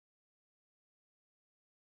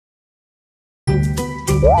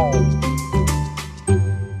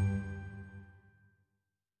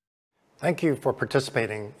Thank you for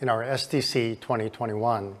participating in our SDC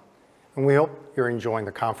 2021, and we hope you're enjoying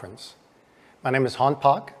the conference. My name is Han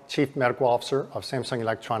Pak, Chief Medical Officer of Samsung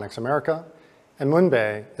Electronics America, and Moon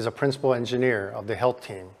Bae is a Principal Engineer of the Health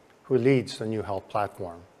Team who leads the New Health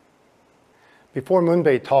Platform. Before Moon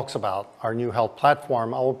Bae talks about our New Health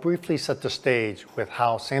Platform, I will briefly set the stage with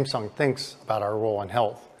how Samsung thinks about our role in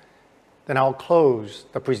health. Then I'll close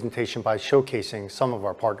the presentation by showcasing some of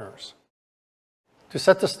our partners. To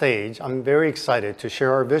set the stage, I'm very excited to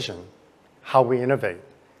share our vision, how we innovate,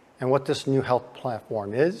 and what this New Health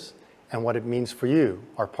Platform is and what it means for you,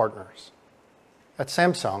 our partners. At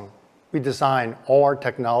Samsung, we design all our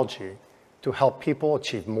technology to help people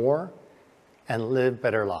achieve more and live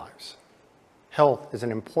better lives. Health is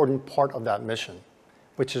an important part of that mission,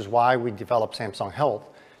 which is why we developed Samsung Health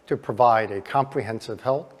to provide a comprehensive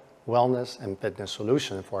health, wellness, and fitness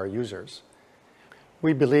solution for our users.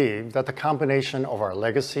 We believe that the combination of our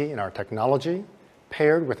legacy and our technology,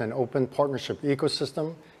 paired with an open partnership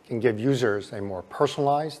ecosystem, can give users a more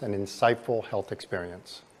personalized and insightful health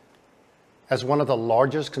experience. As one of the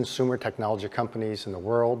largest consumer technology companies in the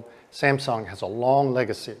world, Samsung has a long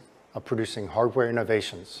legacy of producing hardware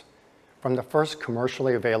innovations, from the first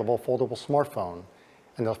commercially available foldable smartphone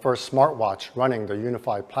and the first smartwatch running the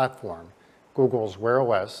unified platform, Google's Wear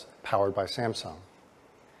OS, powered by Samsung.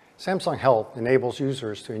 Samsung Health enables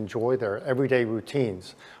users to enjoy their everyday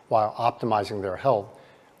routines while optimizing their health,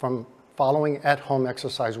 from following at-home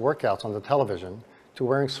exercise workouts on the television to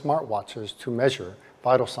wearing smartwatches to measure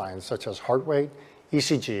vital signs such as heart rate,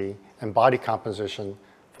 ECG, and body composition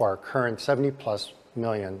for our current 70+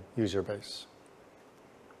 million user base.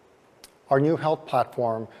 Our New Health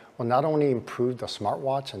Platform will not only improve the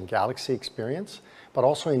smartwatch and Galaxy experience, but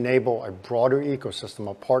also enable a broader ecosystem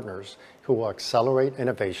of partners who will accelerate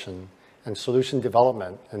innovation and solution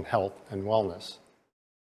development in health and wellness.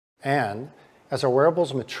 And as our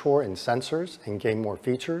wearables mature in sensors and gain more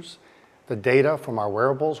features, the data from our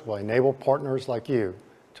wearables will enable partners like you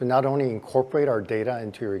to not only incorporate our data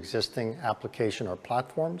into your existing application or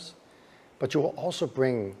platforms, but you will also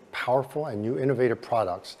bring powerful and new innovative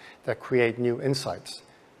products that create new insights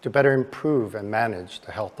to better improve and manage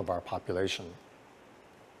the health of our population.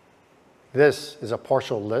 This is a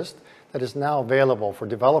partial list that is now available for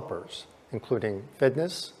developers, including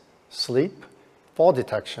fitness, sleep, fall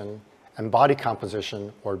detection, and body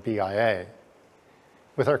composition, or BIA.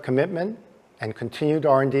 With our commitment and continued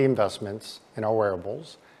R&D investments in our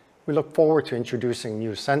wearables, we look forward to introducing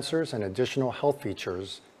new sensors and additional health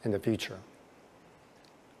features in the future.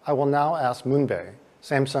 I will now ask Moon Bae,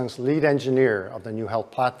 Samsung's lead engineer of the New Health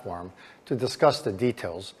Platform, to discuss the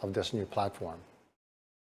details of this new platform.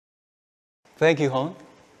 Thank you, Hon.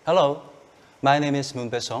 Hello, my name is Moon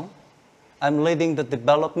Bae Song. I'm leading the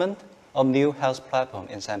development of New Health Platform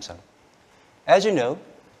in Samsung. As you know,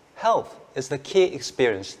 health is the key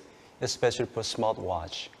experience, especially for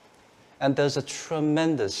smartwatch. And there's a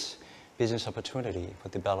tremendous business opportunity for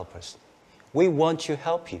developers. We want to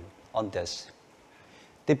help you on this.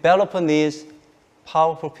 Developer needs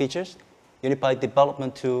powerful features, unified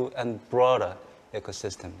development tool, and broader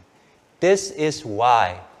ecosystem. This is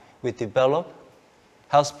why we develop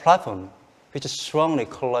Health Platform, which strongly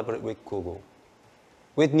collaborate with Google.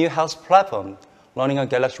 With New Health Platform running on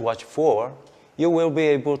Galaxy Watch 4, you will be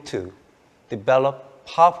able to develop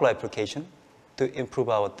powerful applications to improve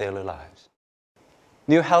our daily lives.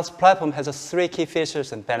 New Health Platform has 3 key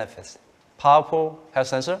features and benefits: powerful health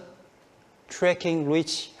sensor, tracking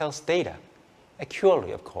rich health data,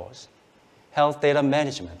 accurately, of course, health data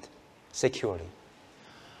management, securely.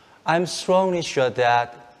 I'm strongly sure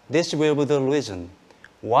that this will be the reason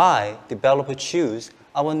why developers choose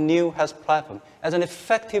our New Health Platform as an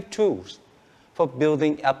effective tool for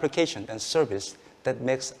building application and service that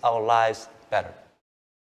makes our lives better.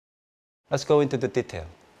 Let's go into the detail.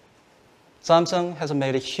 Samsung has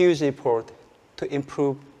made a huge effort to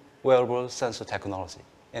improve wearable sensor technology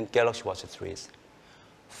in Galaxy Watch 3.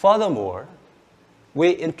 Furthermore,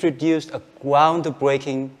 we introduced a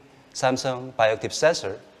groundbreaking Samsung Bioactive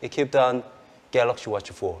sensor equipped on Galaxy Watch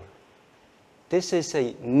 4. This is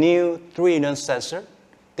a new 3-in-1 sensor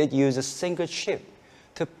that uses a single chip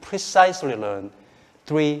to precisely learn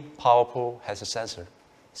 3 powerful health sensors,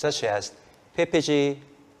 such as PPG,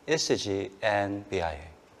 ECG, and BIA.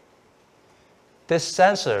 This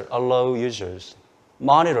sensor allows users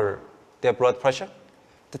monitor their blood pressure,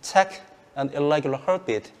 detect an irregular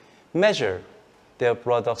heartbeat, measure their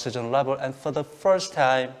blood oxygen level, and for the first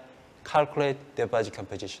time, calculate their body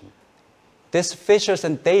composition. These features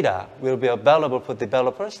and data will be available for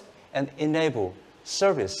developers and enable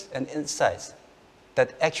service, and insights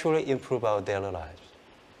that actually improve our daily lives.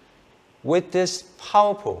 With this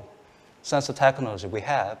powerful sensor technology we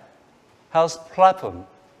have, health platform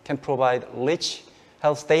can provide rich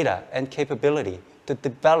health data and capability to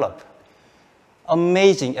develop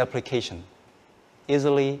amazing application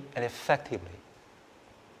easily and effectively.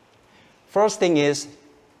 First thing is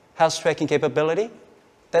health tracking capability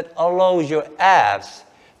that allows your apps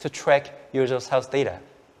to track users' health data,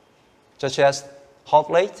 such as heart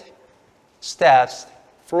rate, steps,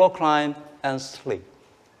 floor climb, and sleep.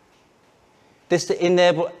 This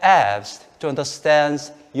enables apps to understand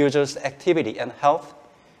users' activity and health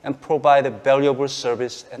and provide a valuable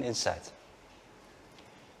service and insights.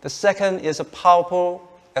 The second is a powerful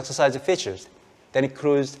exercise features that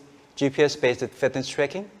includes GPS-based fitness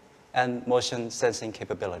tracking and motion sensing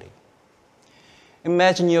capability.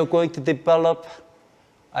 Imagine you're going to develop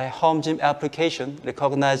a home gym application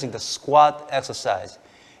recognizing the squat exercise.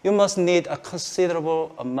 You must need a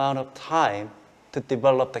considerable amount of time to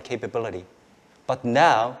develop the capability. But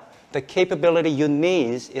now, the capability you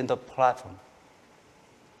need is in the platform.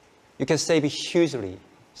 You can hugely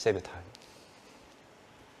save time.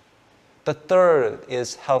 The third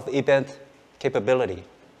is health event capability,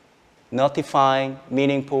 notifying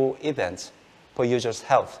meaningful events for users'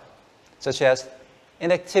 health, such as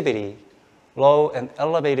inactivity, low and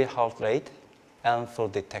elevated heart rate, and fall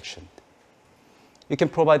detection. You can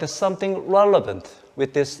provide something relevant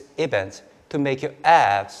with this event to make your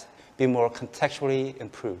apps be more contextually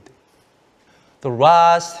improved. The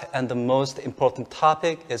last and the most important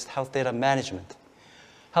topic is health data management.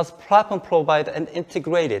 Health platform provides an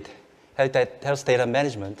integrated health data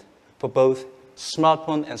management for both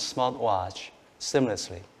smartphone and smartwatch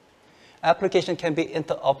seamlessly. Application can be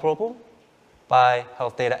interoperable by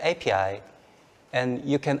Health Data API, and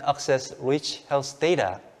you can access rich health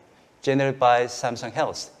data generated by Samsung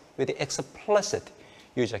Health with explicit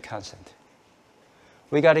user consent.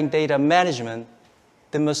 Regarding data management,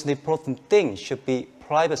 the most important thing should be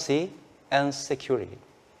privacy and security.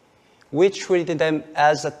 We treat them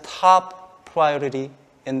as a top priority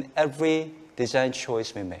in every design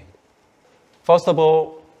choice we made. First of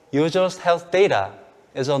all, users' health data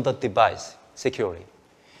is on the device securely,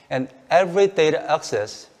 and every data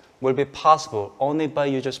access will be possible only by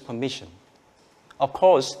users' permission. Of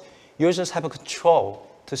course, users have a control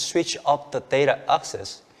to switch off the data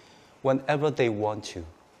access whenever they want to.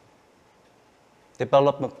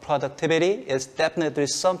 Development productivity is definitely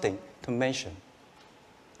something to mention.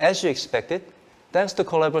 As you expected, thanks to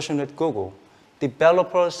collaboration with Google,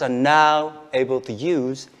 developers are now able to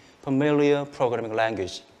use familiar programming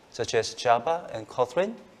language such as Java and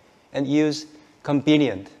Kotlin and use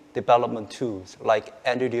convenient development tools like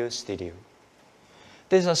Android Studio.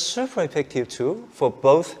 This is a super effective tool for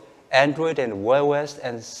both Android and iOS,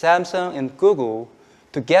 and Samsung and Google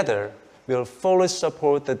together will fully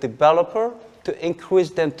support the developer to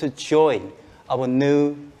encourage them to join our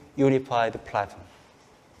new unified platform.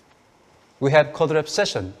 We have code rep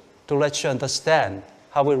session to let you understand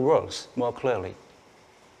how it works more clearly.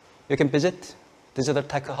 You can visit Digital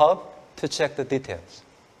Tech Hub to check the details.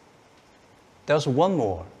 There's one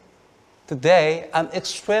more. Today, I'm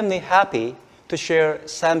extremely happy to share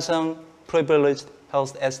Samsung Privileged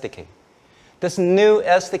Health SDK. This new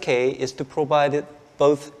SDK is to provide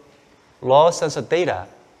both raw sensor data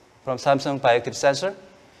from Samsung Bioactive Sensor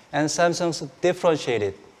and Samsung's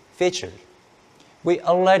differentiated features. We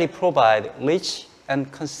already provide rich and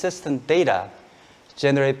consistent data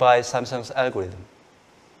generated by Samsung's algorithm.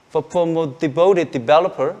 For more devoted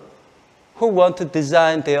developers who want to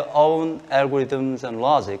design their own algorithms and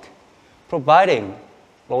logic, providing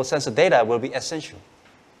raw sensor data will be essential.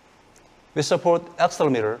 We support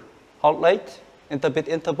accelerometer, heart rate, interbit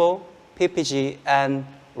interval, PPG, and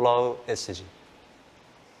low ECG.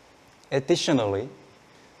 Additionally,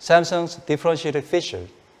 Samsung's differentiated features,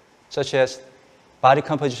 such as body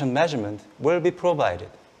composition measurement, will be provided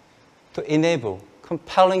to enable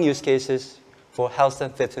compelling use cases for health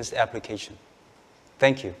and fitness application.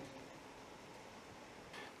 Thank you.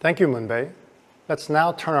 Thank you, Moonbei. Let's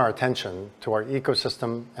now turn our attention to our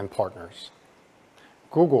ecosystem and partners.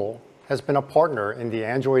 Google has been a partner in the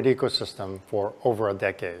Android ecosystem for over a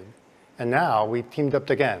decade, and now we've teamed up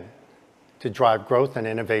again to drive growth and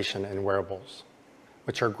innovation in wearables,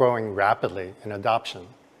 which are growing rapidly in adoption.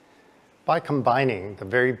 By combining the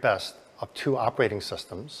very best of two operating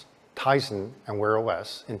systems, Tizen and Wear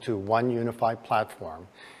OS, into one unified platform,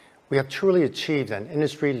 we have truly achieved an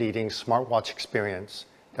industry-leading smartwatch experience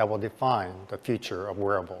that will define the future of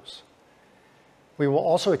wearables. We will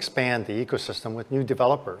also expand the ecosystem with new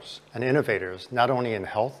developers and innovators, not only in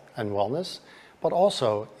health and wellness, but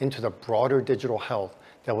also into the broader digital health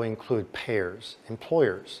that will include payers,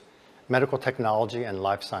 employers, medical technology, and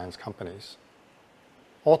life science companies.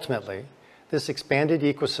 Ultimately, this expanded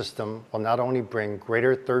ecosystem will not only bring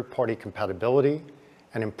greater third-party compatibility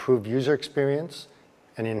and improved user experience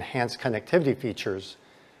and enhanced connectivity features,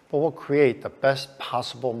 but will create the best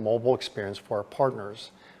possible mobile experience for our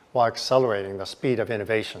partners while accelerating the speed of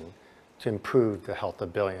innovation to improve the health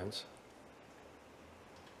of billions.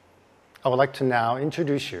 I would like to now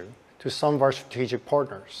introduce you to some of our strategic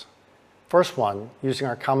partners. First one using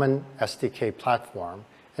our common SDK platform,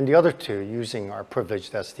 and the other two using our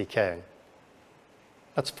privileged SDK.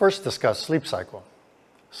 Let's first discuss Sleep Cycle.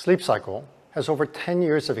 Sleep Cycle has over 10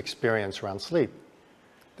 years of experience around sleep.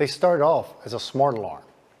 They started off as a smart alarm,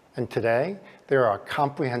 and today they are a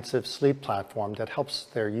comprehensive sleep platform that helps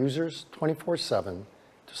their users 24/7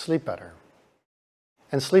 to sleep better.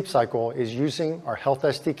 And Sleep Cycle is using our Health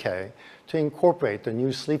SDK to incorporate the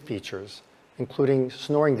new sleep features, including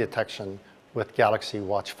snoring detection with Galaxy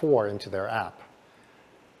Watch 4 into their app.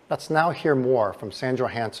 Let's now hear more from Sandra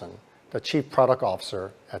Hansen, the Chief Product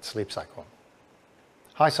Officer at Sleep Cycle.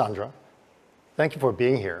 Hi, Sandra. Thank you for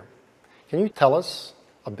being here. Can you tell us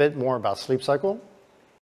a bit more about Sleep Cycle?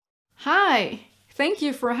 Hi, thank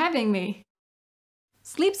you for having me.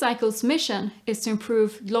 Sleep Cycle's mission is to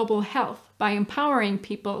improve global health by empowering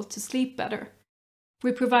people to sleep better.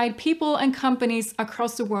 We provide people and companies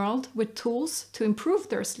across the world with tools to improve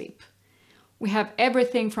their sleep. We have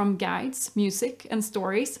everything from guides, music, and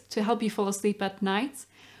stories to help you fall asleep at night.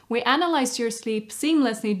 We analyze your sleep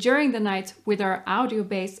seamlessly during the night with our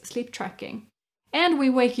audio-based sleep tracking. And we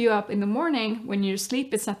wake you up in the morning when your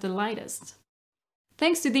sleep is at the lightest.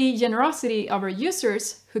 Thanks to the generosity of our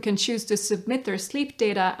users, who can choose to submit their sleep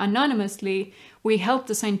data anonymously, we help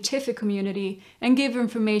the scientific community and give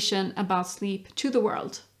information about sleep to the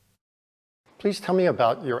world. Please tell me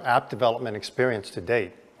about your app development experience to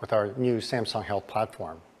date with our new Samsung Health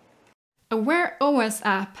platform. A Wear OS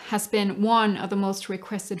app has been one of the most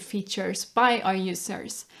requested features by our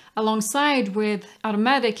users, alongside with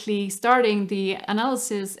automatically starting the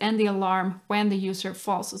analysis and the alarm when the user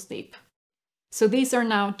falls asleep. So these are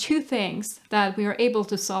now two things that we are able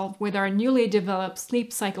to solve with our newly developed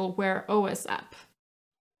Sleep Cycle Wear OS app.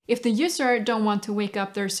 If the user don't want to wake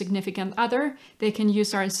up their significant other, they can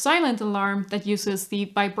use our silent alarm that uses the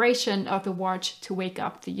vibration of the watch to wake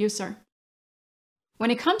up the user.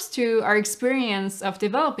 When it comes to our experience of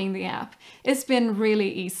developing the app, it's been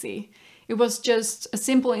really easy. It was just a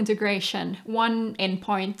simple integration, one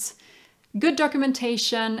endpoint, good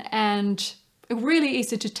documentation, and really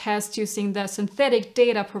easy to test using the synthetic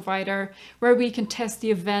data provider, where we can test the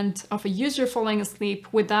event of a user falling asleep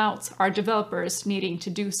without our developers needing to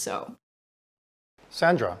do so.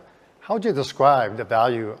 Sandra, how would you describe the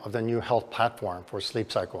value of the new health platform for Sleep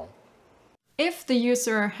Cycle? If the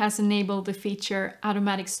user has enabled the feature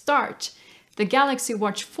Automatic Start, the Galaxy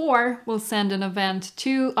Watch 4 will send an event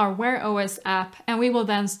to our Wear OS app, and we will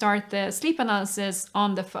then start the sleep analysis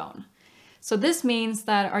on the phone. So this means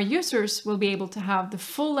that our users will be able to have the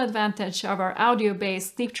full advantage of our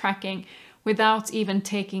audio-based sleep tracking without even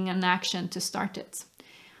taking an action to start it.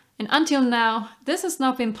 And until now, this has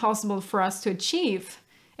not been possible for us to achieve.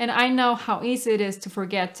 And I know how easy it is to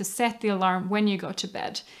forget to set the alarm when you go to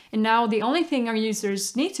bed. And now the only thing our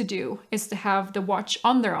users need to do is to have the watch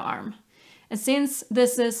on their arm. And since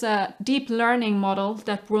this is a deep learning model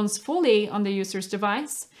that runs fully on the user's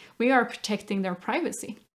device, we are protecting their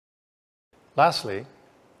privacy. Lastly,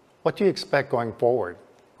 what do you expect going forward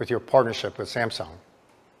with your partnership with Samsung?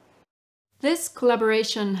 This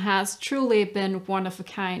collaboration has truly been one of a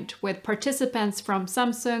kind, with participants from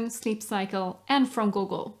Samsung, Sleep Cycle, and from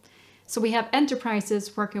Google. So we have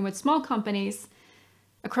enterprises working with small companies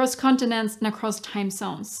across continents and across time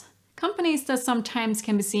zones. Companies that sometimes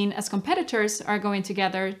can be seen as competitors are going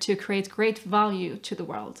together to create great value to the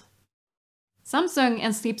world. Samsung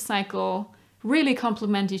and Sleep Cycle really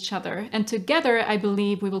complement each other, and together I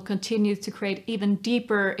believe we will continue to create even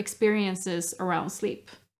deeper experiences around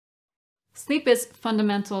sleep. Sleep is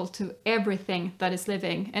fundamental to everything that is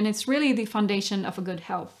living, and it's really the foundation of a good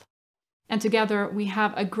health. And together we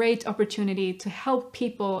have a great opportunity to help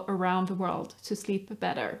people around the world to sleep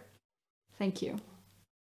better. Thank you.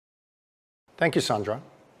 Thank you, Sandra.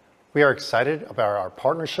 We are excited about our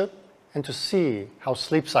partnership and to see how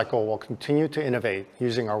Sleep Cycle will continue to innovate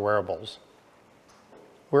using our wearables.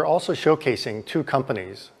 We're also showcasing two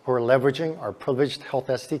companies who are leveraging our privileged Health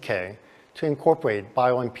SDK to incorporate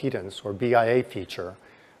bioimpedance, or BIA feature,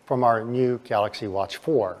 from our new Galaxy Watch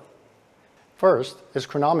 4. First is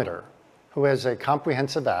Chronometer, who has a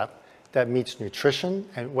comprehensive app that meets nutrition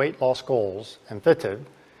and weight loss goals, and Fitiv,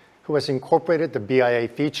 who has incorporated the BIA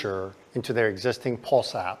feature into their existing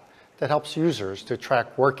Pulse app that helps users to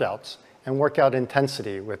track workouts and workout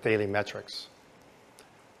intensity with daily metrics.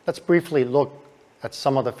 Let's briefly look at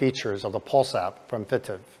some of the features of the Pulse app from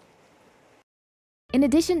Fitiv. In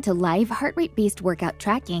addition to live heart rate-based workout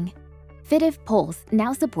tracking, Fitiv Pulse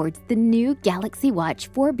now supports the new Galaxy Watch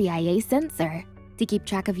 4 BIA sensor to keep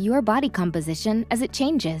track of your body composition as it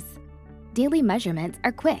changes. Daily measurements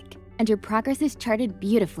are quick, and your progress is charted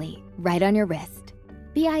beautifully right on your wrist.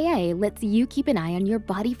 BIA lets you keep an eye on your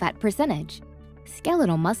body fat percentage,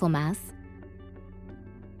 skeletal muscle mass,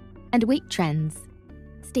 and weight trends.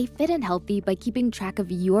 Stay fit and healthy by keeping track of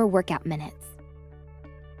your workout minutes,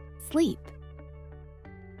 sleep,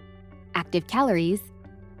 active calories,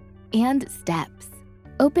 and steps.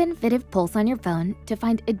 Open Fitiv Pulse on your phone to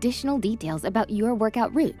find additional details about your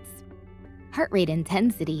workout routes, heart rate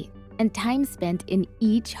intensity, and time spent in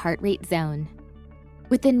each heart rate zone.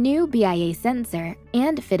 With the new BIA sensor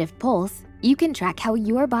and Fitiv Pulse, you can track how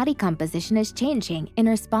your body composition is changing in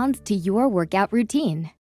response to your workout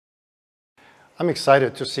routine. I'm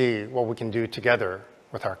excited to see what we can do together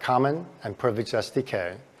with our common and privileged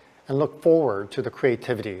SDK and look forward to the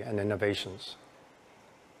creativity and innovations.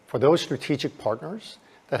 For those strategic partners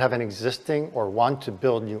that have an existing or want to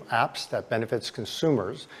build new apps that benefits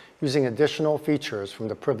consumers using additional features from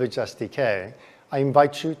the privileged SDK, I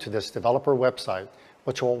invite you to this developer website,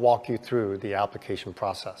 which will walk you through the application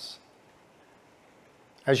process.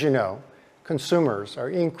 As you know, consumers are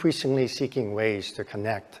increasingly seeking ways to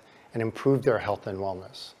connect and improve their health and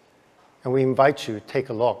wellness. And we invite you to take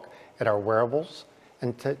a look at our wearables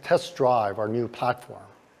and to test drive our new platform.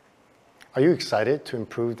 Are you excited to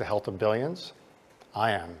improve the health of billions?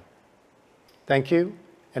 I am. Thank you,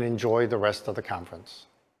 and enjoy the rest of the conference.